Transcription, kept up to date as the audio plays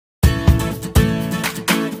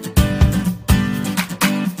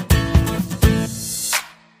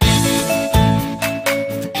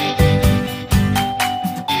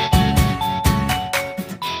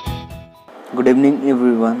Good evening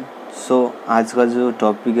everyone. आज का जो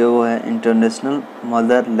टॉपिक है वो है इंटरनेशनल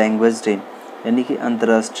मदर लैंग्वेज डे, यानी कि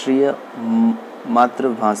अंतर्राष्ट्रीय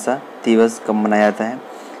मातृभाषा दिवस कब मनाया जाता है।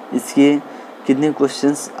 इसके कितने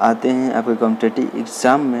क्वेश्चंस आते हैं आपके कॉम्पिटिटिव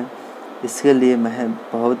एग्ज़ाम में, इसके लिए मैं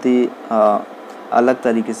बहुत ही अलग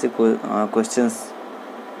तरीके से क्वेश्चंस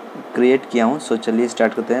क्रिएट किया हूँ। चलिए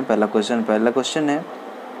स्टार्ट करते हैं। पहला क्वेश्चन है,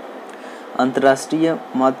 अंतर्राष्ट्रीय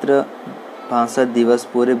मातृभाषा दिवस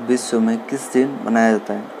पूरे विश्व में किस दिन मनाया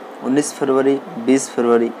जाता है? 19 फरवरी, 20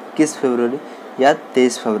 फरवरी, 21 फरवरी या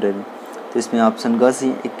 23 फरवरी। तो इसमें ऑप्शन ग सी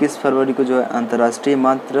 21 फरवरी को जो है अंतर्राष्ट्रीय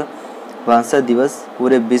मातृभाषा दिवस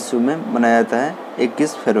पूरे विश्व में मनाया जाता है।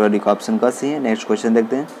 21 फरवरी को ऑप्शन ग सी है। नेक्स्ट क्वेश्चन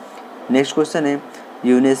देखते हैं। नेक्स्ट क्वेश्चन है,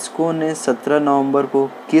 यूनेस्को ने 17 नवंबर को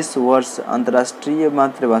किस वर्ष अंतर्राष्ट्रीय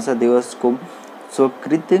मातृभाषा दिवस को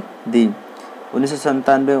स्वीकृति दी?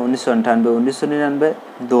 1997, 1998, 1999,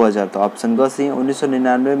 2000। तो ऑप्शन ग सी है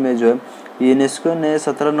 1999 में जो है यूनेस्को ने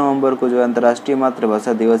 17 नवंबर को जो है अंतर्राष्ट्रीय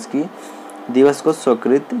मातृभाषा दिवस को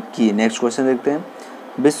स्वीकृत की। नेक्स्ट क्वेश्चन देखते हैं।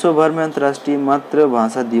 विश्व भर में अंतर्राष्ट्रीय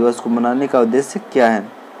मातृभाषा दिवस को मनाने का उद्देश्य क्या है?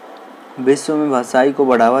 विश्व में भाषाई को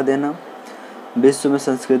बढ़ावा देना, विश्व में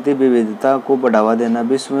संस्कृति विविधता को बढ़ावा देना,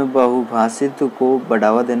 विश्व में बहुभाषित को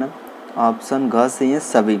बढ़ावा देना। ऑप्शन घ से है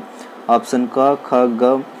सभी। ऑप्शन क, ख,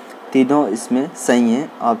 ग तीनों इसमें सही है।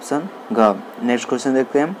 ऑप्शन घ। नेक्स्ट क्वेश्चन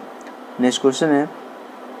देखते हैं। नेक्स्ट क्वेश्चन है,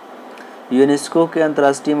 यूनेस्को के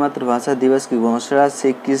अंतर्राष्ट्रीय मातृभाषा दिवस की घोषणा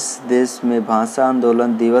से किस देश में भाषा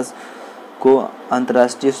आंदोलन दिवस को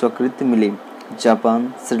अंतर्राष्ट्रीय स्वीकृति मिली? जापान,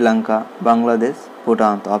 श्रीलंका, बांग्लादेश,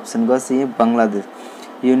 भूटान। तो ऑप्शन ग सी है बांग्लादेश।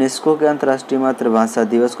 यूनेस्को के अंतर्राष्ट्रीय मातृभाषा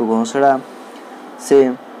दिवस को घोषणा से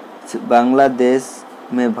बांग्लादेश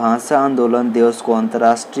में भाषा आंदोलन दिवस को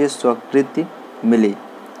अंतर्राष्ट्रीय स्वीकृति मिली,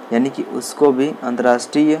 यानी कि उसको भी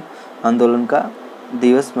अंतर्राष्ट्रीय आंदोलन का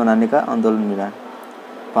दिवस मनाने का आंदोलन मिला।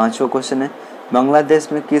 पांचवा क्वेश्चन है, बांग्लादेश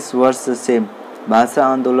में किस वर्ष से भाषा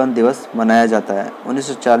आंदोलन दिवस मनाया जाता है?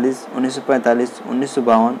 1940, 1945,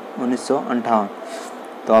 1952, 1958।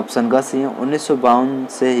 तो ऑप्शन ग सी है 1952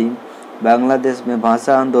 से ही बांग्लादेश में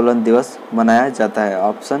भाषा आंदोलन दिवस मनाया जाता है।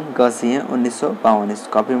 ऑप्शन ग सी है 1952।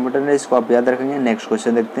 काफ़ी इंपॉर्टेंट है, इसको आप याद रखेंगे। नेक्स्ट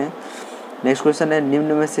क्वेश्चन देखते हैं। नेक्स्ट क्वेश्चन है,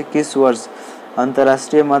 निम्न में से किस वर्ष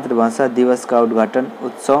अंतर्राष्ट्रीय मातृभाषा दिवस का उद्घाटन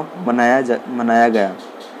उत्सव मनाया गया?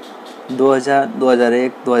 2000,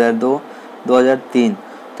 2001, 2002, 2003।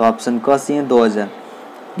 तो ऑप्शन क सी है 2000।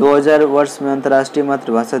 2000 वर्ष में अंतर्राष्ट्रीय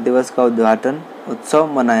मातृभाषा दिवस का उद्घाटन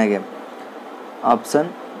उत्सव मनाया गया। ऑप्शन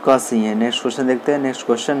क सी है। नेक्स्ट क्वेश्चन देखते हैं। नेक्स्ट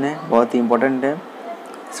क्वेश्चन है, बहुत ही इंपॉर्टेंट है,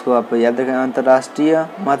 इसको आप याद रखें। अंतर्राष्ट्रीय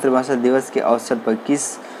मातृभाषा दिवस के अवसर पर किस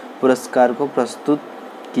पुरस्कार को प्रस्तुत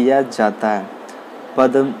किया जाता है?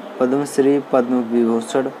 पद्मश्री, पद्म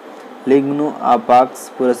विभूषण, लिग्नु आपाक्स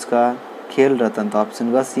पुरस्कार, खेल रत्न। तो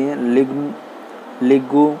ऑप्शन ग सी है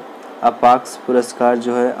लिग्गू आपाक्स पुरस्कार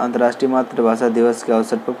जो है अंतर्राष्ट्रीय मातृभाषा दिवस के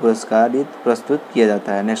अवसर पर प्रस्तुत किया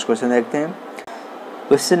जाता है। नेक्स्ट क्वेश्चन देखते हैं।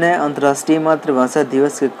 क्वेश्चन है, अंतर्राष्ट्रीय मातृभाषा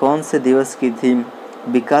दिवस के कौन से दिवस की थीम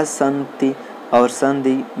विकास, शांति और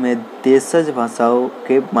संधि में देशज भाषाओं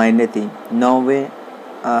के मायने थी? 9वें,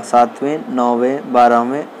 7वें, 9वें,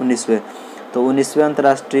 12वें, 19वें। तो 19वें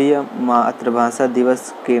अंतर्राष्ट्रीय मातृभाषा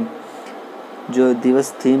दिवस के जो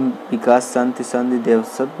दिवस थीम विकास, शांति, संधि,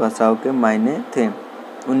 देशज भाषाओं के मायने थे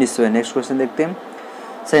 19वें। नेक्स्ट क्वेश्चन देखते हैं।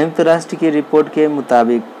 संयुक्त राष्ट्र की रिपोर्ट के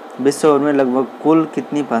मुताबिक विश्व भर में लगभग कुल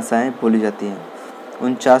कितनी भाषाएं बोली जाती हैं?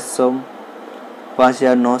 4900,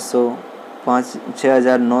 5900,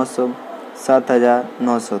 6900,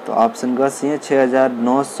 7900। तो ऑप्शन ग सी है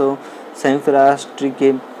 6900। संयुक्त राष्ट्र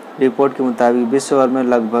के रिपोर्ट के मुताबिक विश्व भर में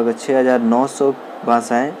लगभग 6900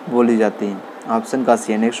 भाषाएं बोली जाती हैं। ऑप्शन का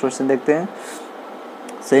सी है। नेक्स्ट क्वेश्चन देखते हैं।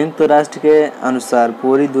 संयुक्त राष्ट्र के अनुसार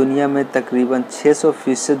पूरी दुनिया में तकरीबन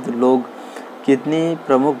 600% लोग कितनी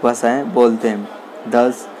प्रमुख भाषाएं बोलते हैं?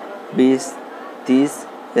 10, 20, 30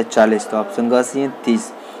 या 40। तो ऑप्शन ग सी है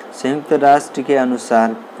 30। संयुक्त राष्ट्र के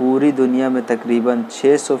अनुसार पूरी दुनिया में तकरीबन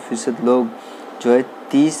 600% लोग जो है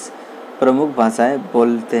 30 प्रमुख भाषाएं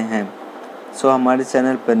बोलते हैं। हमारे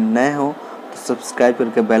चैनल पर नए हो तो सब्सक्राइब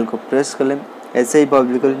करके बेल को प्रेस कर लें। ऐसे ही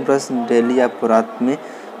पब्लिक प्रश्न डेली आपको रात में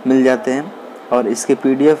मिल जाते हैं, और इसके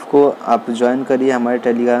PDF को आप ज्वाइन करिए हमारे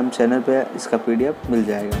टेलीग्राम चैनल पे, इसका PDF मिल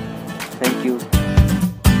जाएगा। Thank you.